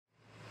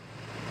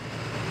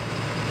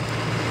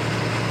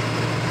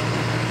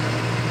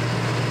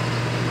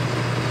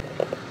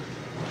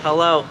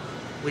Hello,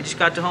 we just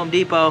got to Home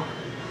Depot,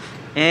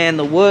 and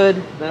the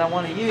wood that I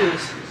want to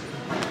use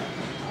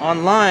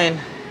online,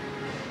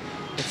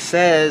 it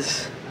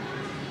says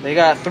they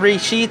got 3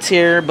 sheets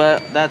here,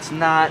 but that's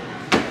not.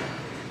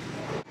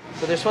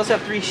 So they're supposed to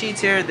have 3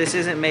 sheets here. This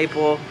isn't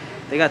maple.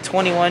 They got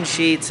 21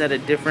 sheets at a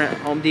different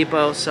Home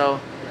Depot, so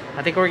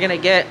I think we're gonna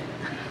get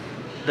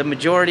the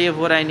majority of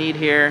what I need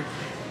here,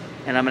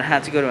 and I'm gonna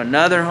have to go to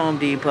another Home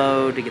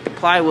Depot to get the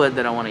plywood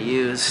that I want to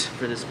use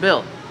for this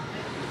build,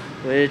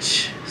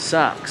 which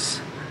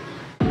sucks.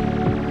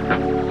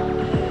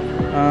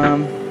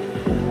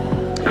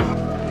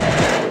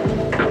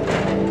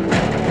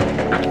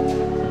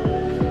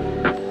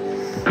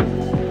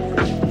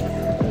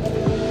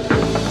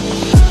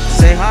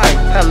 Say hi.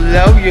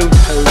 Hello,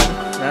 YouTube.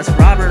 That's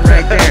Robert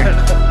right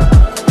there.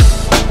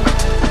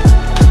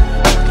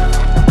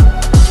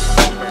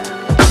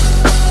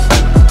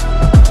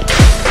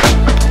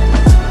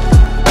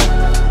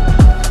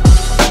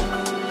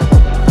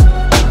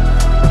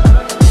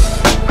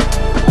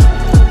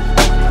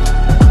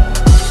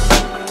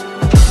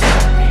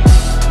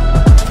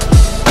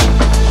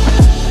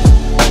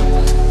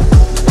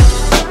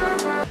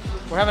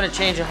 We're having a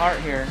change of heart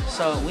here.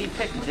 So we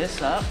picked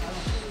this up,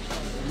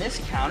 and this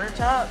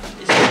countertop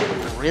is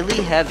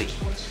really heavy.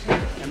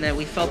 And then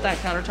we felt that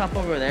countertop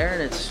over there,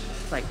 and it's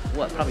like,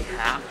 what, probably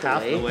half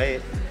the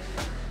weight.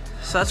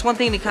 So that's one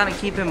thing to kind of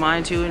keep in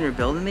mind too when you're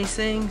building these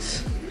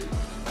things.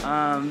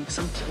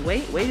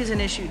 Weight is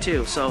an issue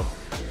too. So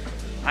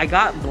I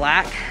got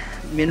black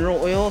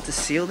mineral oil to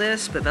seal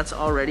this, but that's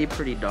already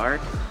pretty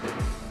dark.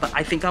 But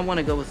I think I want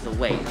to go with the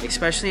weight,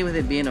 especially with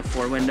it being a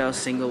 4-window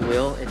single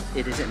wheel.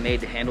 It isn't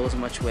made to handle as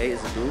much weight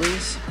as the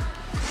dualies.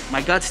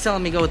 My gut's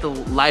telling me go with the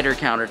lighter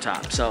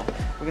countertop. So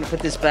we're gonna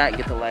put this back and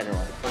get the lighter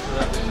one.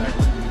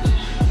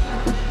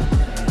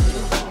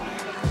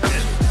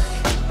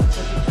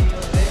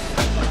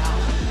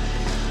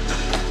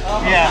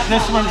 Yeah,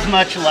 this one's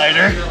much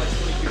lighter.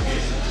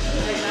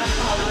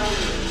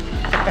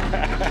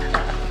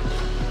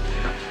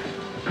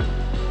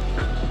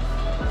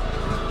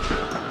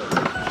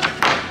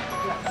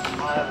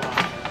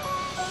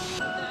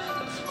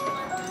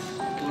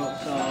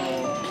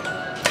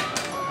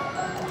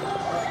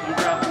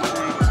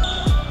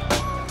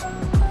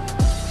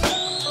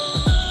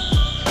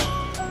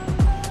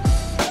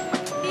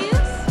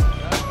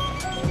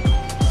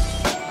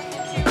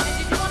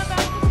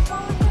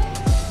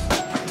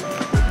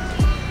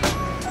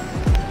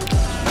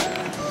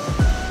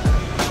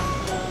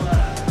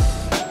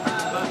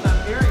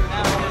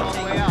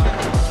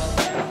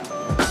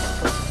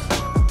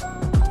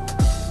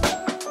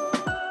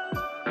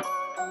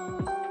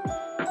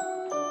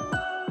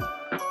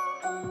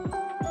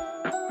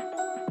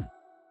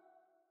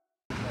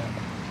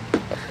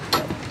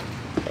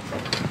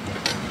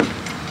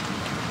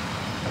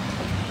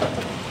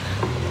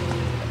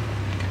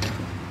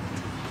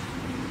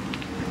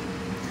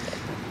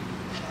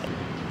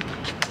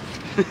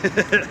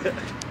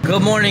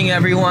 Good morning,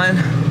 everyone.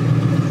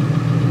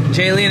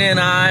 Jaylene and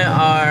I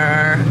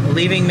are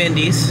leaving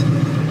Mindy's.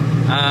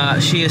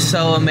 She is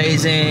so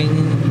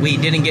amazing. We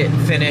didn't get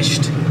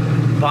finished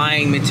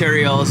buying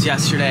materials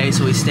yesterday,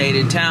 so we stayed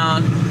in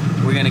town.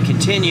 We're gonna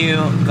continue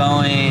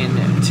going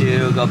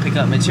to go pick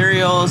up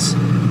materials,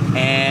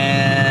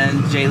 and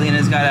Jaylene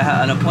has got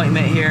an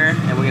appointment here,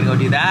 and we're gonna go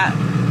do that.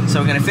 So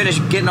we're gonna finish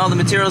getting all the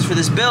materials for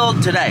this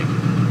build today,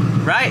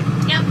 right?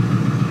 Yep.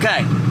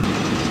 Okay.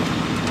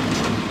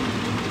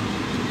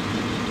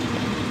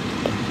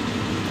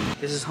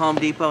 This is Home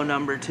Depot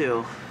number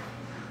 2.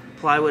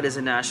 Plywood is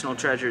a national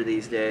treasure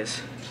these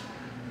days.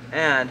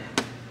 And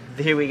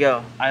here we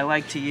go. I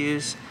like to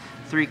use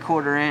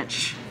 3/4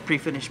 inch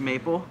pre-finished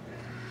maple.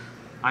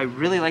 I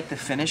really like the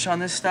finish on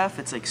this stuff.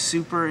 It's like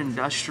super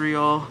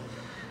industrial.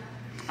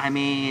 I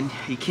mean,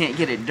 you can't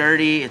get it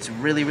dirty. It's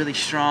really, really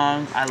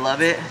strong. I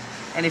love it.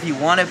 And if you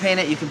want to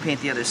paint it, you can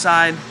paint the other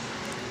side.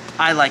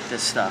 I like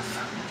this stuff.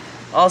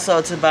 Also,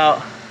 it's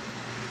about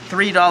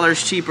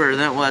 $3 cheaper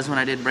than it was when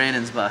I did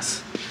Brandon's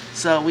bus.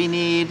 So we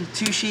need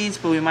 2 sheets,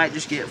 but we might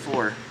just get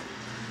 4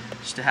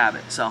 just to have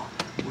it. So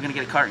we're gonna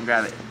get a cart and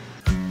grab it.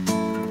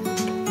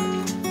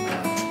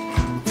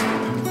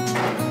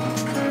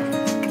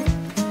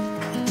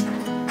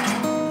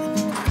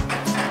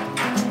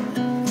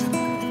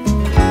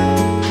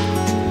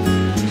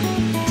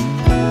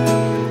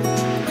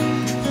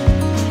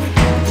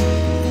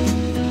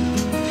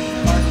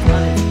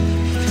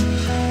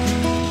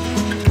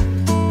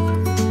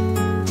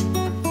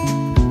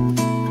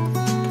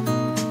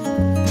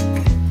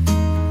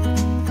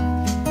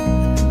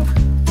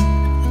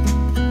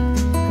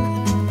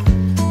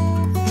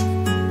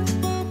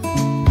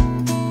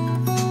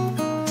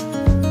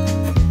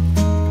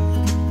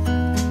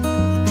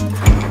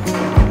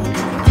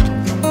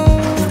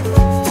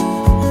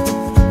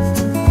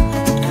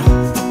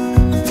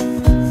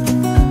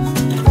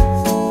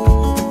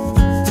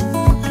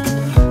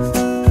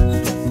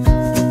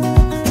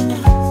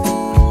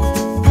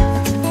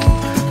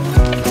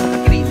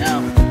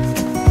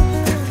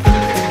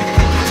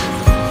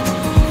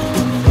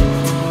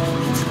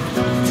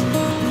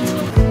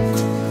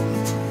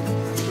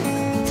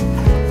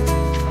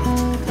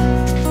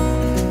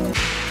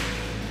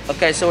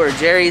 Okay, so we're at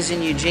Jerry's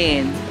in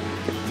Eugene,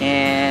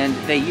 and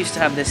they used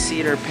to have this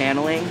cedar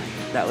paneling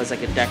that was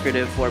like a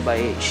decorative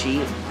 4x8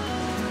 sheet,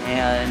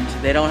 and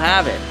they don't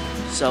have it.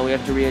 So we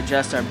have to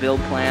readjust our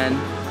build plan.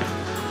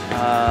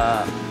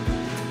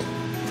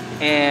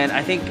 And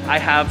I think I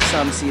have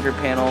some cedar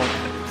panel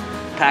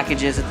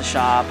packages at the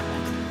shop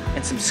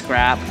and some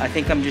scrap. I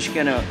think I'm just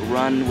gonna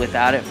run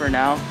without it for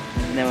now.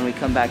 And then when we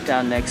come back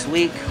down next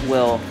week,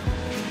 we'll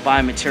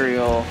buy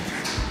material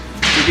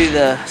to do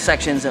the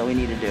sections that we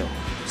need to do.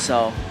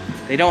 So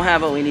they don't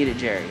have what we need at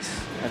Jerry's.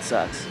 That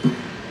sucks.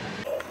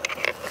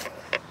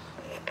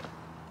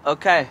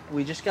 Okay,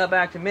 we just got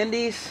back to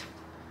Mindy's.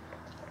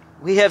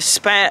 We have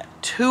spent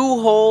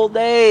 2 whole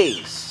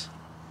days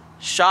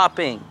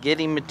shopping,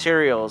 getting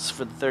materials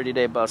for the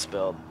 30-day bus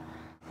build.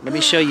 Let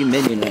me show you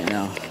Minion right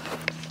now.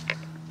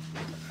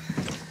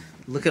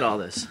 Look at all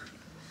this.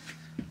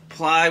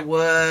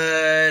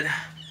 Plywood.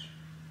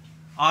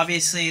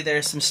 Obviously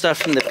there's some stuff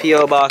from the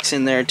P.O. box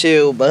in there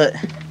too, but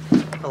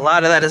a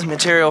lot of that is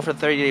material for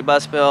the 30-day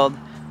bus build.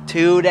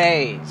 2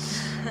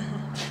 days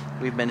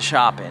we've been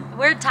shopping.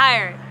 We're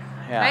tired.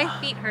 Yeah. My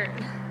feet hurt.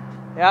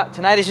 Yeah,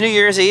 tonight is New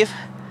Year's Eve,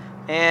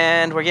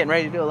 and we're getting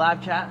ready to do a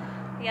live chat.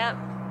 Yep.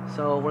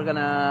 So we're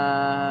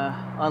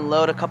gonna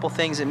unload a couple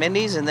things at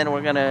Mindy's, and then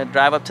we're gonna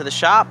drive up to the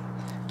shop,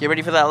 get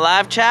ready for that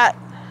live chat,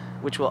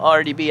 which will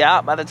already be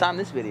out by the time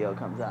this video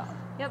comes out.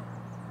 Yep.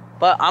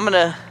 But I'm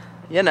gonna,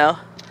 you know,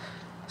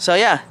 so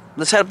yeah,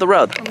 let's head up the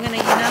road. I'm gonna,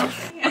 you know.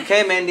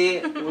 Okay,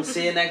 Mindy, we'll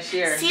see you next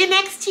year. See you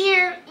next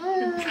year.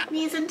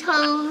 Knees and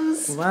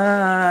toes.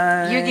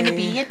 Bye. You're gonna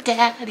be a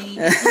daddy.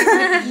 You're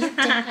gonna be a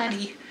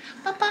daddy.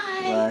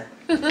 Bye-bye.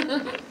 Bye.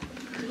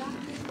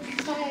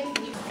 Bye.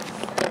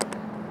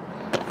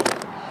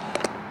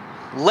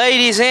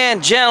 Ladies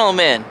and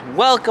gentlemen,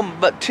 welcome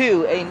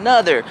to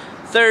another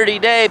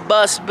 30-day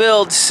bus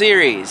build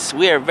series.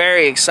 We are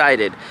very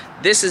excited.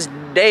 This is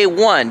day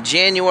 1,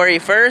 January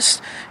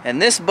 1st,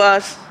 and this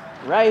bus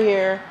right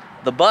here,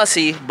 the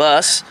Bussy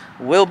bus,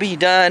 will be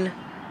done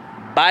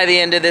by the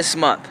end of this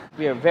month.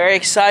 We are very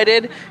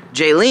excited.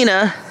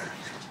 Jaylena,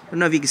 I don't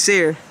know if you can see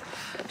her,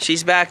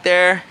 she's back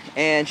there,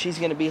 and she's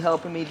gonna be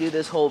helping me do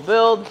this whole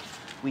build.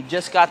 We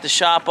just got the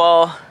shop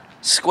all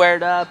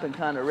squared up and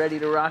kind of ready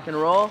to rock and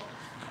roll,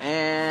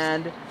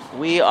 and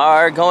we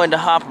are going to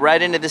hop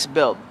right into this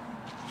build.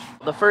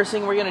 The first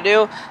thing we're gonna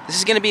do, this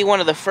is gonna be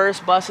one of the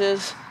first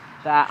buses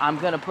that I'm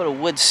gonna put a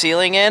wood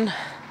ceiling in.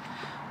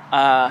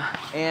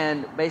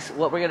 And basically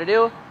what we're gonna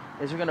do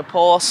is we're gonna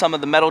pull some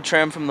of the metal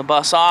trim from the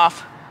bus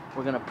off.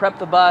 We're gonna prep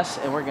the bus,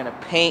 and we're gonna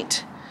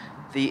paint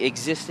the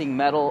existing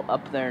metal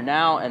up there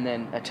now and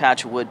then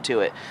attach wood to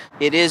it.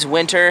 It is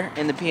winter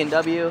in the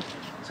P&W,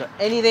 so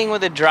anything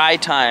with a dry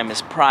time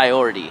is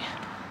priority.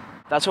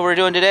 That's what we're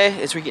doing today,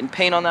 is we're getting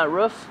paint on that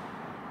roof.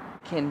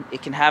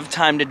 It can have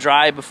time to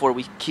dry before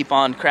we keep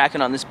on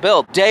cracking on this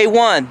build. Day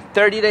 1,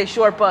 30-day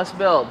short bus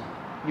build.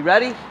 You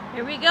ready?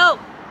 Here we go.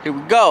 Here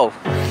we go.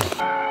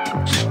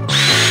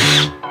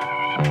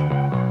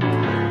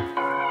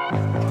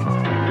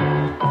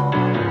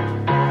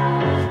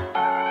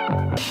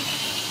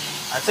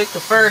 I took the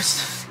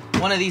first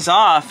one of these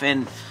off,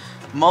 and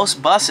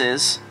most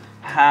buses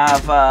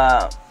have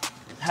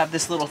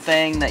this little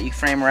thing that you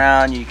frame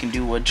around. You can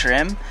do wood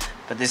trim,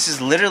 but this is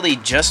literally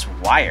just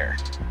wire,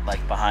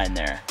 like behind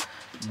there,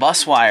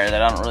 bus wire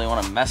that I don't really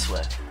want to mess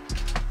with.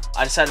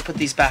 I decided to put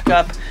these back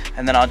up,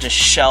 and then I'll just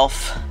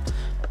shelf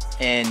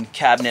and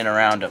cabinet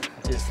around them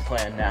is the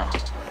plan now.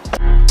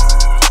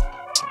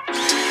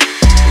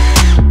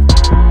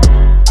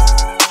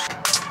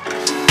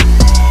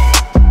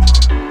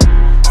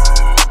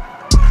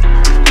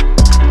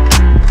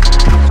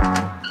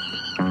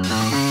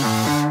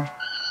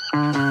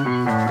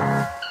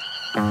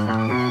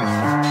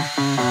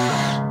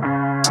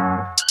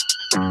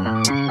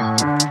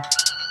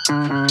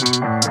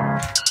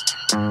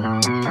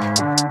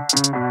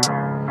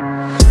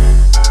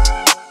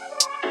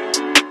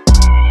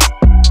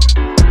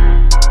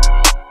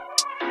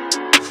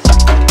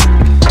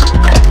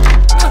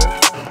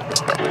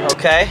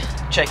 Okay,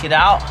 check it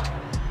out.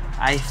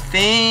 I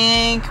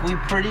think we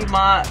pretty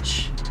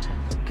much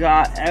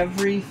got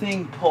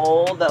everything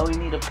pulled that we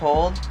need to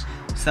pull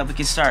so that we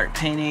can start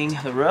painting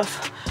the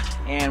roof.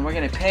 And we're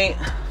gonna paint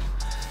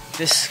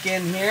this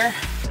skin here,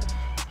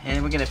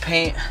 and we're gonna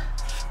paint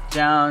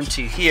down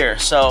to here.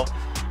 So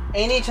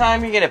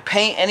anytime you're gonna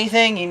paint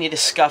anything, you need to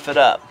scuff it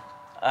up.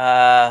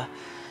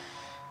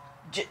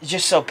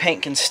 Just so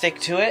paint can stick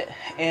to it.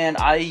 And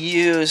I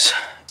use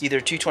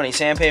either 220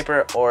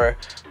 sandpaper or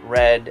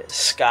red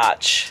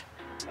scotch,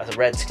 a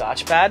red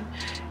scotch pad.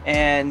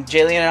 And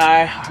Jaylee and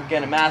I are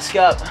gonna mask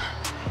up,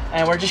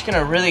 and we're just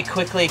gonna really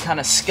quickly kind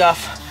of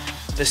scuff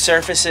the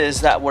surfaces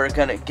that we're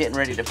getting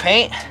ready to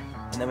paint,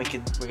 and then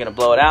we're gonna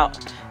blow it out,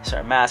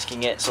 start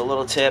masking it. So a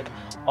little tip,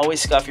 always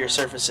scuff your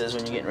surfaces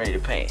when you're getting ready to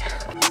paint.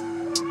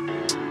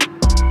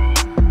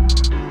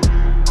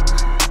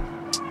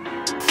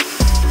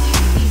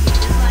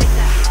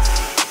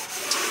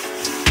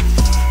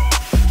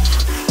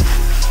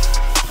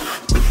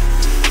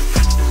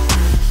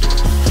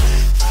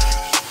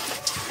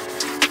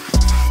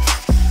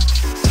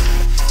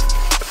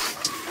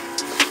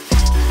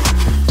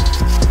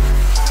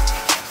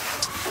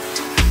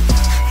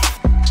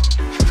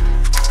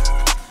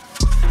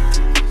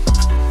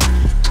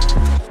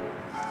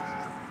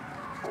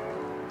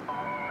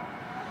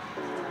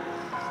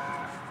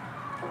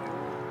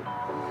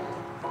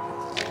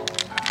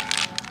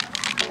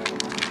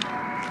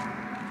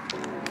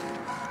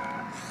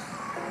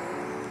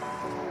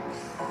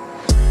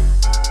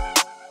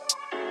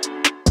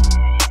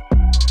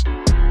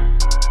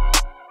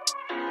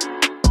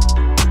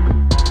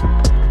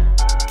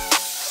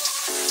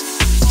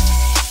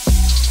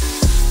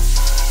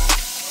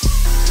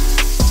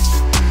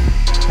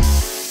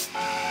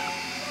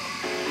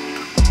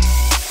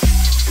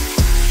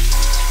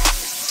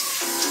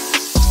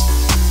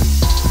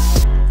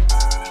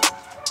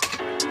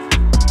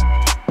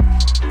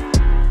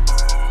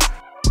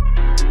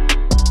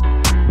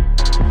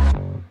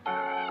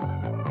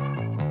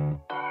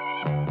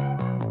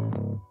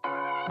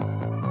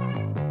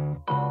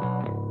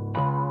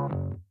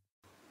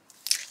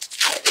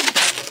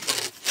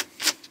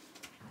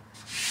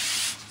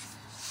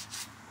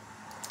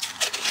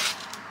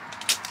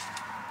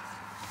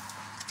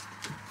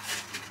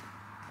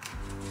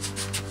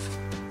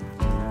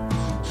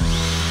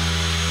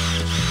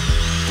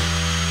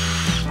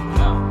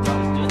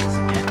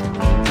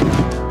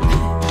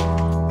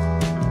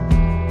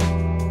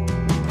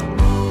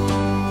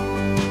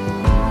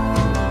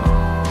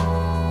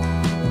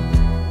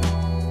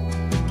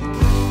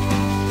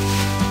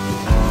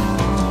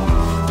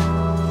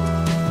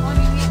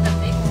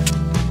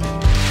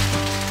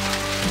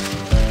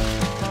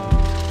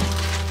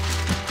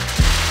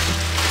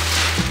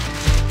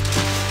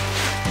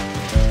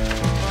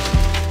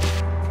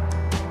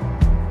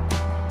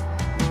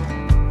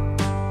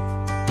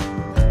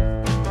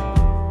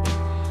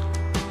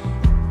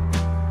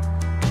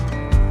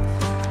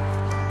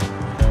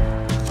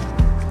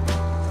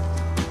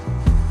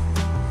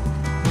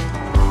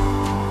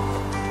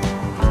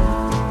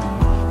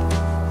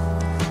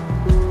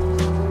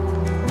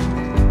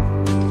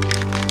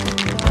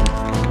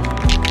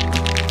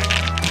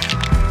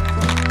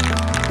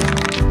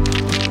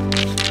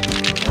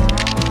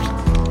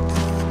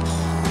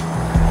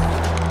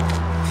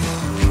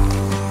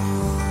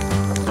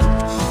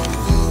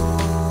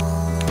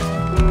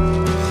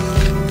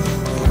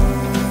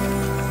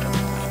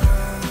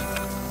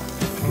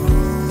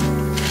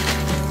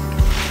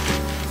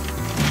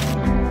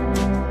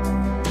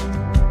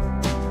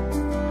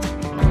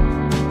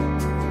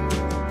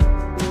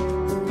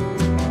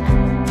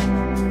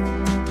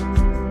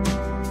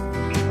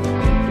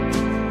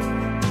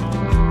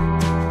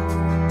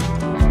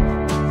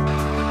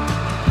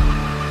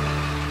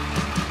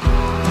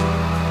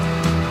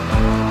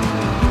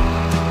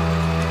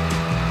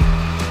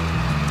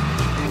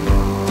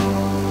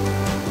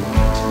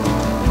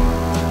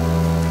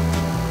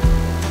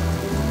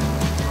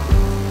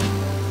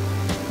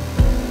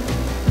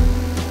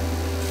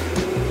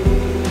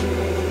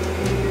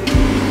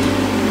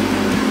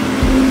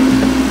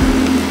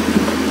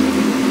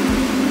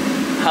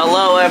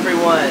 Hello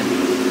everyone.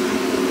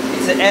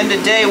 It's the end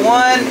of day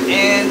one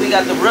and we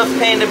got the roof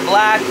painted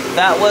black.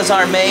 That was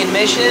our main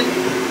mission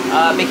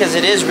because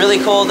it is really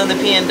cold in the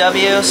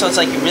PNW, so it's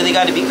like you really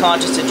got to be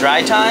conscious of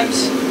dry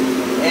times.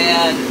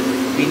 And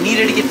we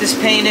needed to get this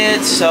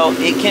painted so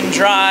it can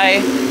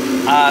dry.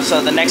 So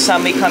the next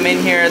time we come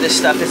in here, this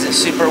stuff isn't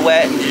super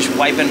wet and just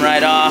wiping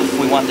right off.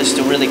 We want this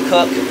to really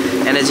cook.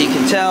 And as you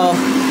can tell,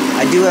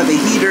 I do have a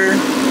heater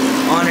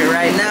on it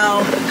right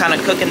now, kind of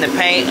cooking the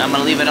paint. I'm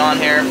gonna leave it on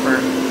here for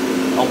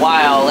a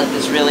while, let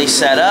this really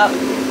set up.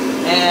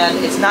 And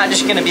it's not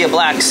just gonna be a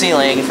black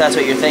ceiling, if that's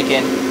what you're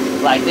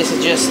thinking. Like, this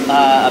is just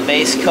a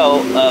base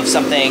coat of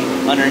something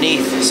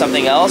underneath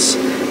something else.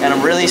 And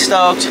I'm really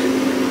stoked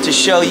to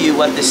show you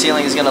what the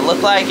ceiling is gonna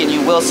look like, and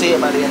you will see it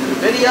by the end of the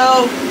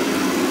video.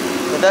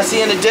 But that's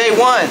the end of day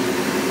one.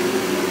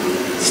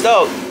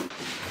 Stoked.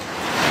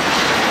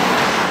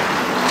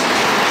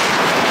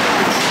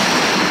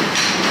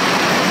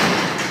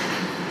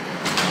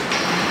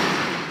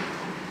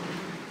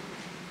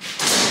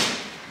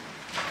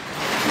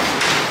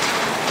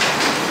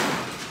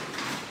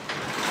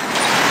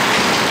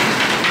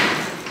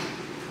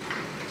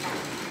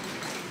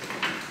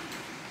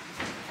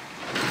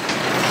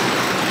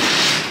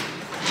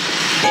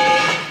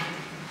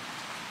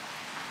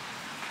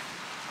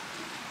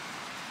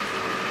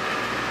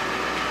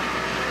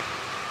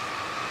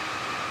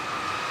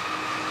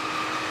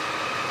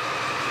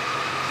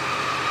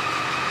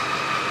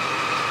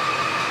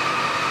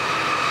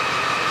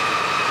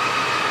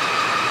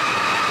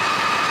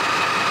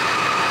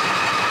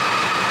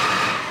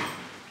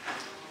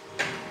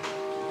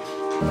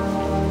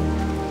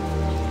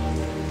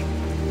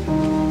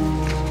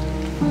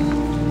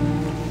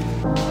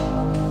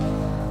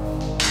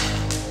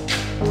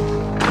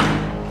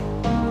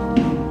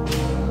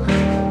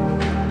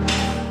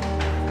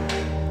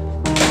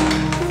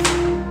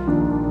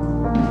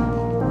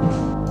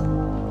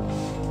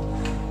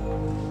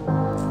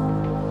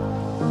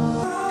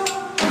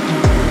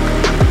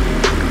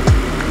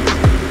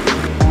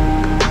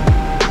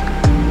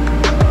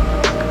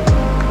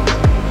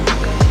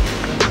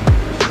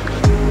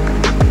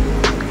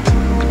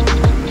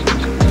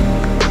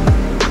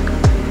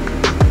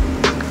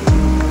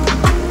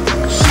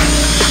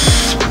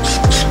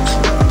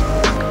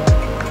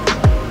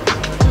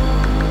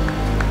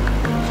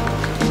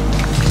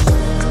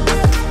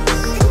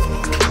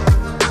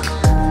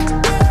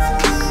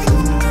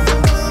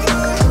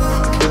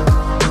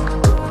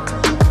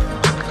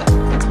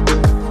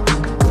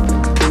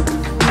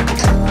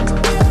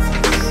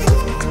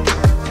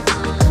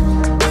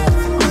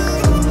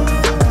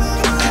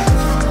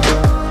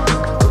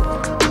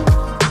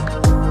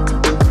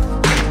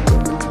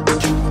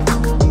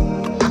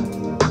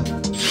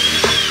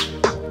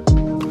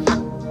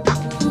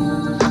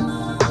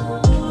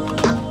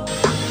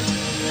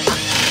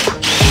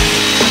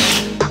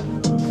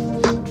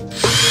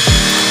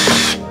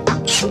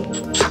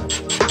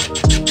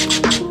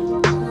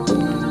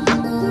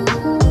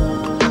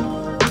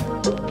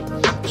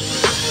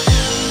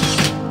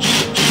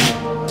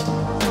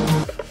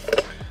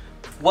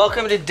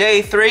 Welcome to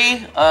day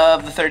 3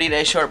 of the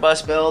 30-day short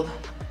bus build,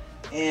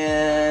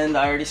 and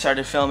I already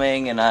started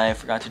filming and I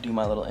forgot to do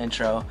my little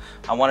intro.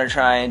 I want to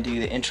try and do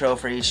the intro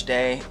for each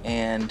day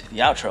and the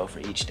outro for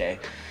each day.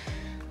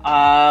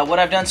 What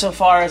I've done so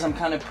far is I'm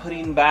kind of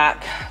putting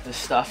back the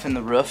stuff in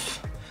the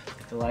roof,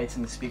 the lights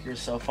and the speakers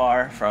so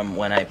far from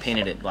when I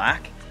painted it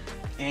black.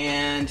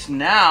 And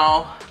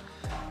now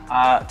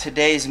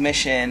today's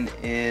mission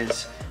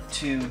is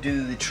to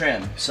do the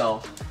trim.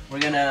 So we're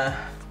gonna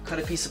cut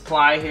a piece of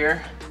ply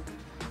here,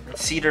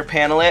 cedar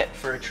panel it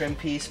for a trim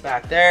piece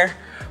back there.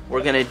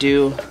 We're gonna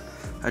do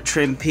a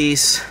trim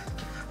piece,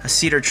 a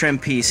cedar trim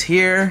piece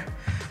here.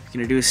 We're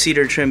gonna do a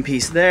cedar trim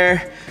piece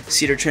there,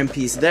 cedar trim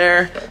piece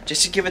there,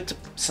 just to give it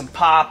some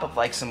pop of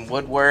like some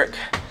woodwork,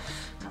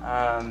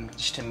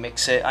 just to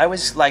mix it. I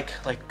always like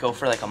go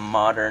for like a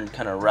modern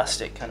kind of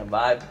rustic kind of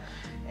vibe,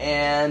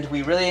 and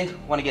we really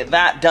want to get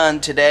that done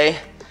today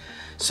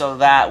so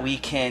that we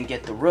can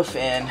get the roof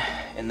in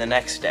the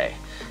next day,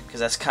 because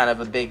that's kind of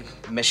a big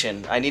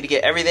mission. I need to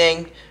get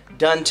everything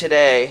done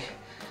today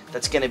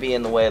that's gonna be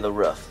in the way of the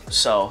roof.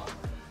 So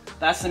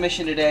that's the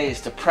mission today, is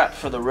to prep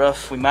for the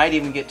roof. We might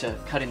even get to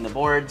cutting the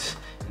boards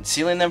and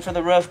sealing them for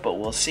the roof, but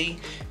we'll see.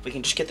 If we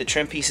can just get the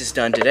trim pieces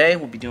done today,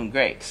 we'll be doing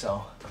great.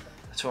 So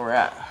that's where we're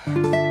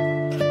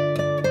at.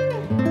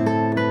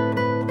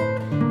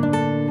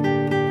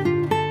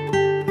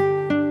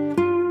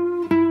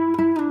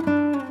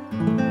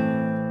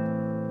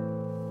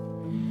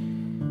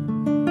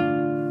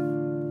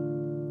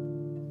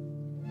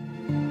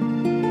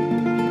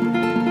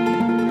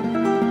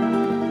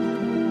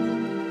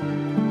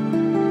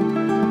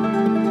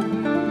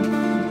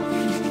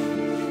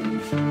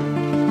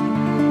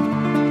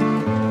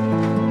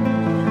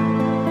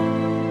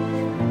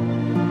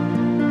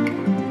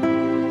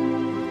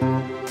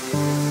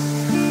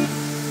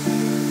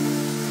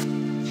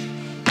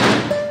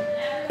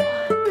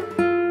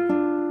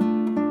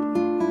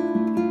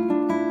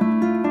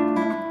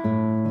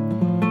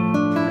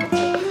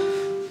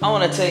 I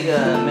want to take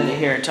a minute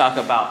here and talk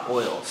about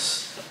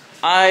oils.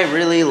 I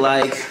really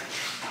like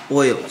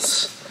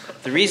oils.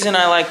 The reason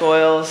I like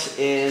oils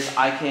is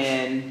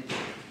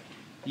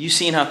you've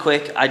seen how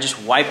quick I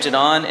just wiped it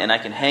on and I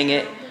can hang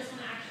it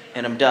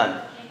and I'm done,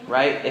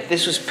 right? If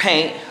this was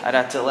paint, I'd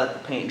have to let the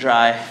paint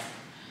dry,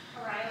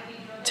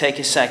 take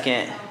a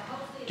second,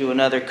 do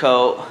another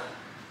coat,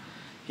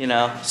 you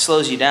know, it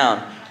slows you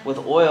down. With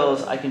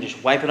oils, I can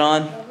just wipe it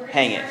on,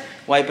 hang it,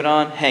 wipe it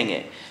on, hang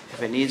it.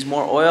 If it needs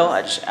more oil,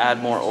 I just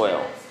add more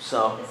oil.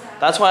 So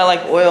that's why I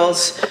like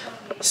oils.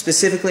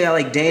 Specifically, I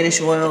like Danish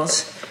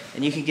oils,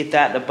 and you can get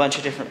that in a bunch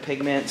of different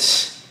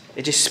pigments.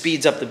 It just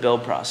speeds up the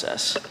build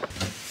process.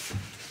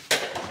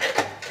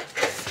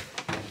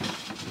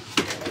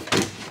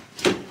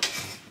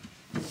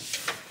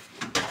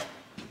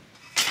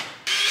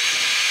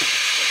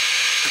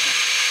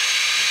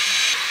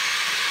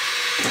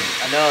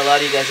 I know a lot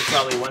of you guys are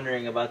probably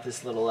wondering about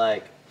this little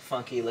like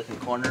funky looking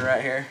corner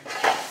right here.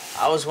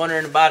 I was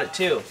wondering about it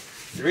too.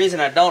 The reason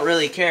I don't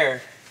really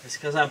care is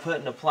because I'm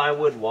putting a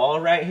plywood wall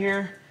right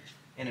here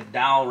and a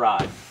dowel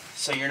rod.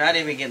 So you're not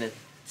even gonna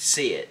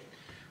see it.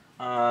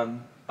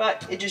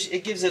 But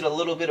it gives it a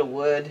little bit of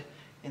wood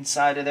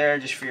inside of there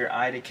just for your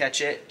eye to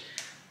catch it.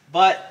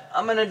 But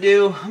I'm gonna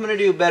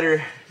do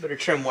better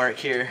trim work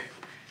here.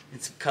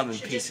 It's coming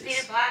pieces. Just paint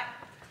it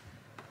black.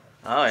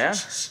 Oh yeah?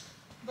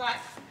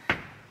 Black.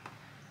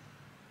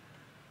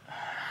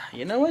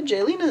 You know what?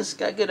 Jaylina's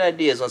got good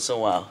ideas once in a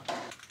while.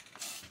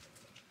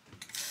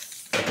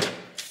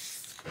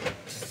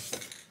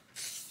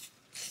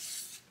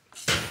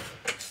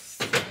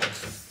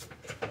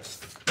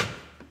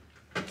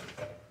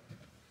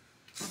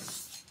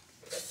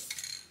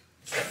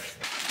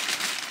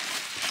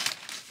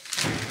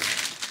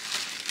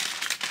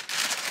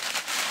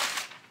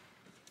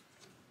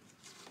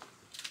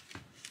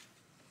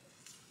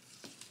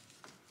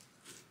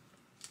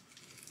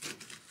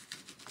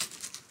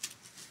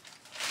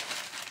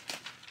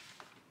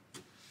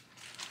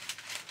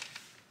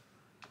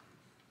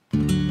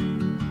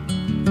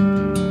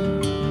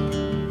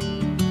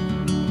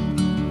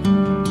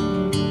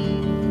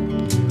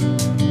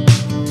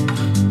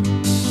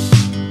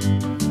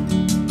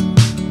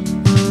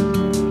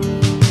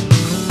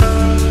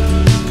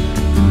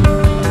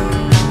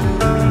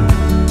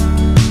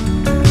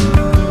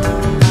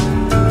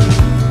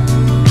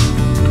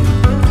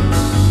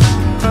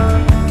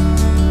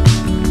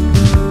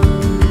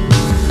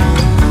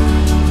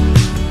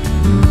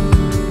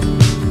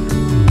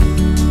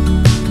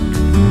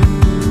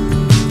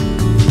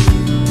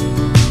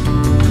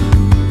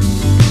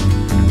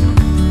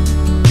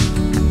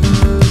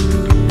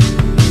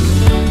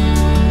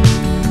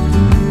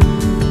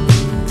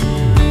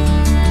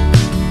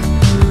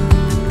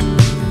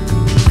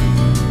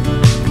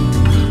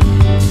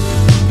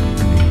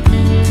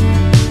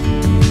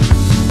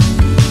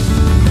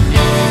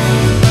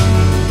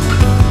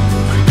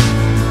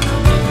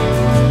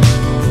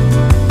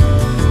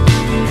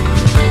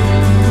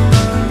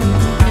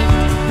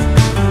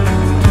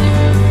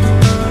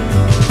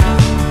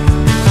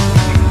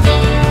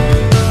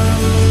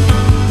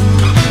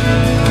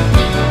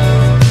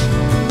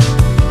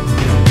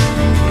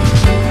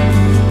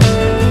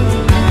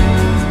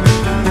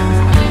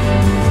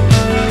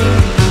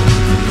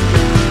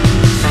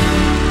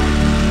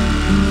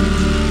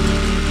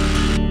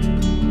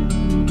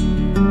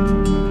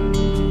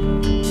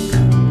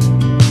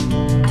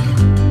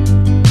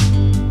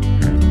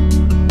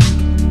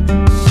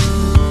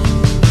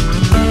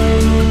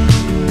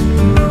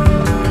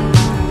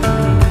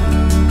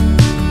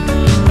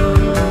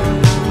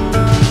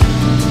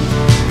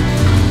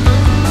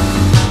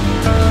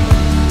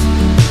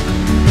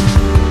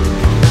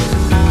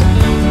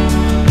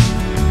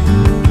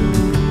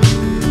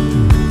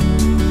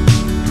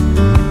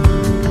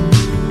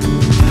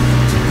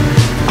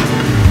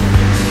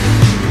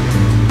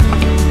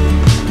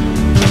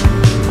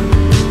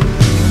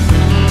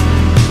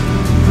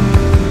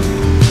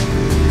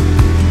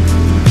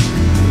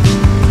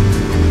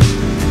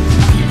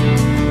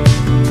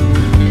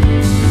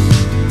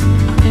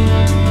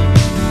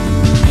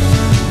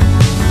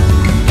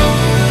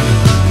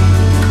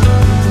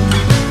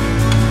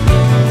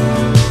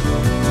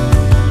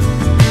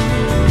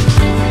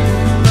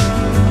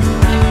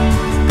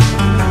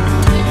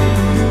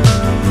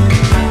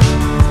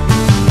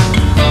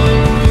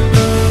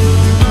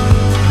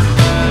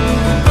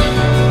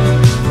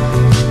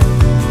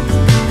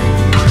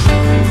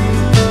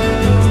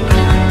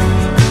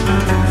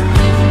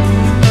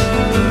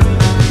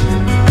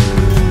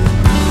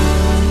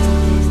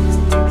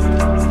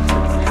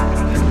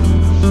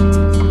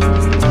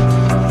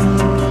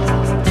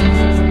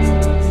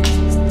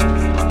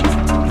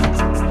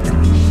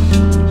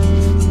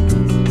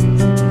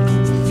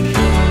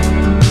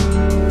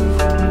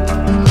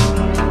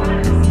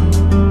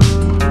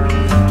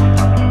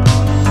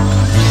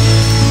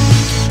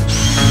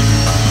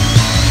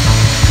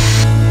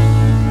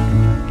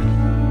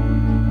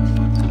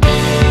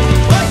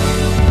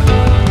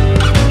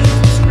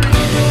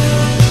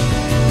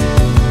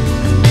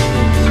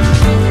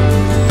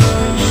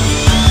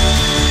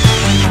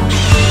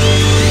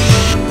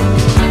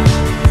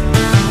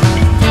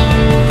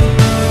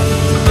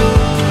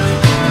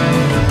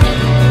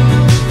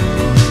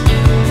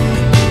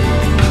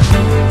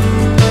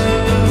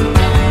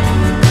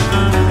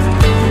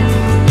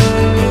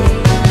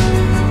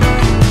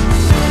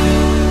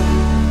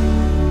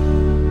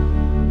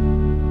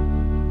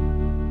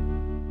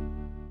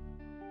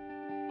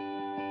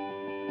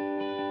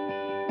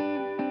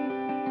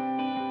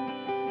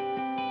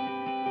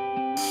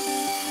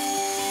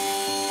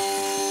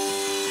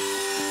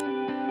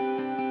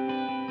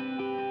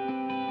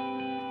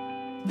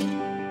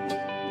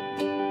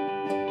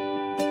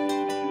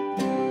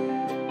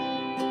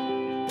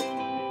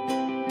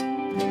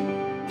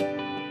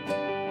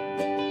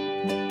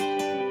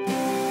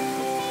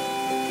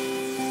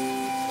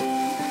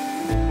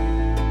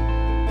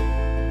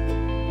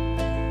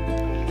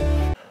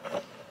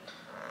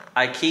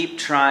 I keep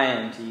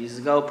trying to use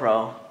the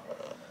GoPro.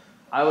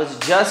 I was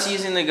just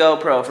using the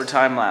GoPro for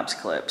time-lapse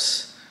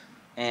clips,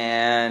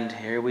 and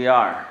here we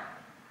are.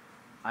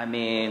 I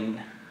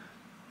mean,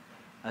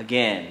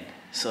 again,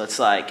 so it's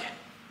like,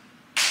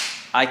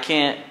 I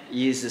can't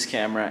use this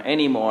camera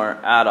anymore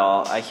at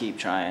all. I keep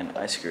trying,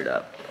 I screwed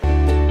up.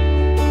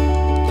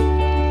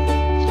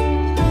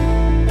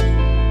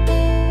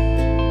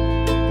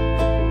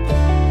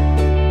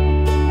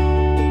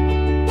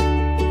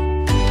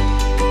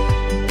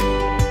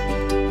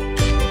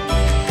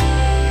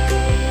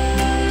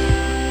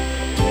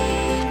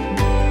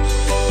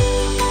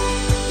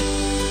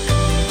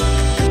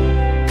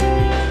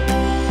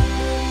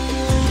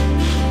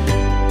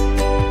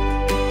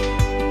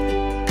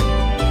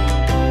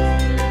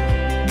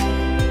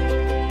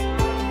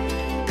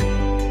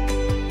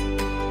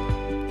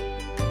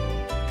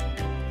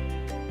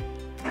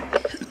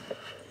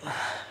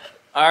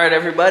 All right,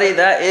 everybody,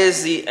 that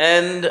is the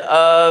end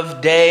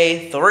of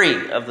day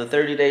 3 of the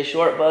 30-day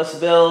short bus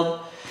build.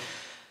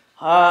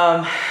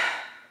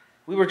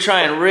 We were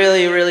trying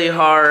really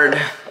hard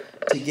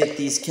to get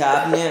these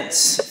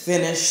cabinets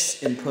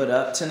finished and put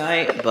up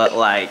tonight, but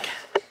like,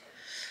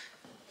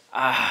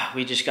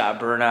 we just got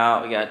burnt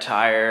out, we got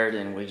tired,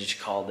 and we just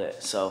called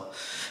it. So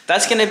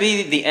that's gonna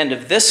be the end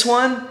of this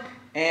one,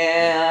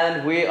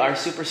 and we are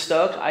super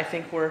stoked. I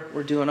think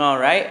we're doing all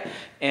right,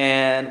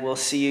 and we'll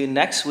see you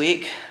next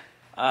week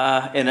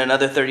in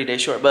another 30-day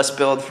short bus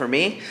build for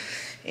me,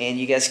 and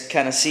you guys can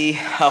kind of see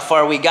how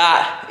far we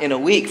got in a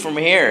week from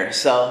here.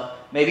 So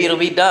maybe it'll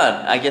be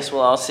done. I guess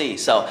we'll all see.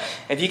 So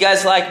if you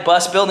guys like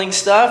bus building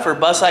stuff or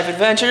bus life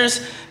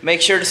adventures, make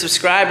sure to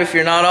subscribe if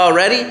you're not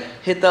already.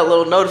 Hit that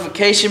little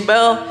notification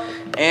bell,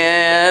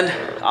 and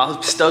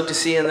I'm stoked to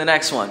see you in the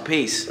next one.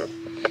 Peace.